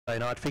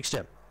night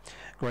fixture.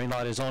 Green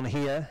light is on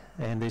here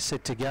and they're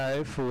set to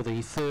go for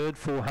the third.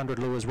 400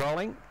 lures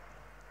rolling.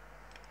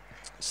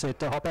 Set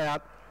to hop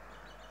out.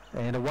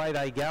 And away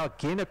they go.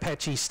 Again,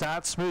 Apache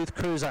start. Smooth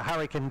Cruiser,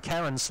 Hurricane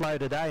Karen slow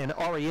today. And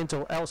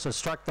Oriental Elsa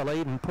struck the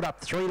lead and put up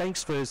 3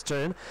 lengths first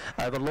turn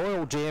over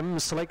Loyal Gem.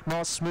 Select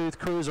Moss, Smooth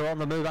Cruiser on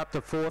the move up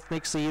to 4th.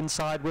 Next the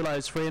inside,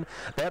 Willow's Friend.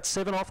 About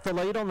 7 off the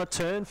lead on the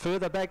turn.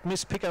 Further back,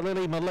 Miss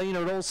Piccalilli,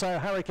 Melina, and also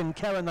Hurricane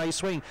Karen they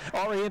swing.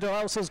 Oriental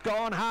Elsa's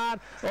gone hard.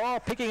 Oh,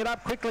 picking it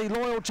up quickly,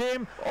 Loyal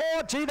Gem.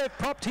 Oh, gee, they've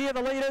popped here,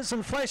 the leaders,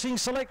 and flashing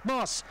Select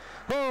Moss.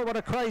 Oh, what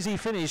a crazy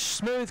finish.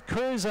 Smooth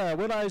Cruiser,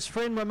 Willow's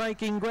Friend were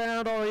making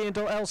ground.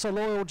 Oriental Elsa,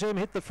 Loyal Gem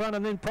hit the front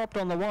and then propped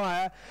on the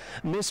wire.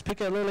 Miss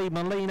Piccalilli,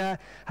 Melina,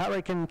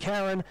 Hurricane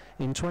Karen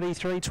in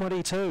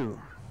 23.22.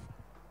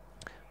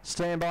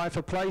 Stand by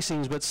for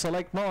placings, but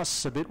Select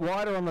Moss a bit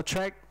wider on the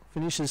track,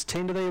 finishes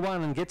 10 to their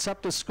 1 and gets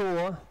up to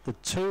score. The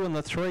 2 and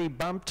the 3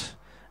 bumped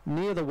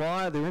near the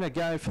wire. They're in a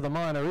go for the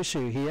minor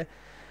issue here.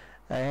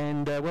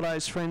 And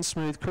Willow's Friend,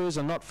 Smooth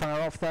Cruiser not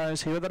far off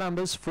those. Here are the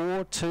numbers: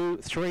 4, 2,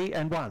 3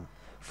 and 1.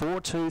 4,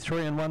 2,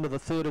 3 and 1 to the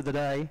third of the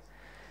day.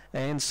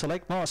 And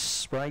Select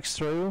Moss breaks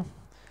through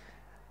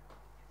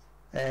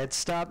at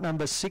start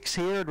number 6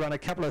 here. It run a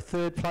couple of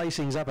third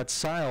placings up at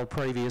Sale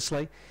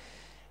previously,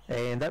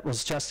 and that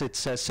was just its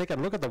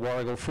second look at the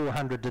Warragul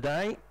 400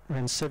 today.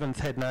 And 7th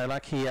had no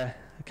luck here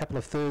a couple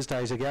of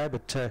Thursdays ago,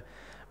 but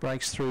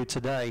breaks through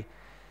today.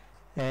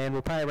 And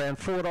we'll pay around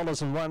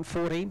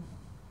 $4.140.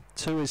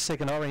 2 is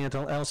second,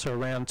 Oriental Elsa,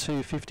 around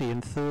 $2.50,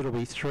 and third will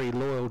be 3,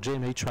 Loyal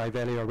Gem, each way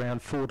value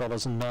around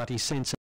 $4.90.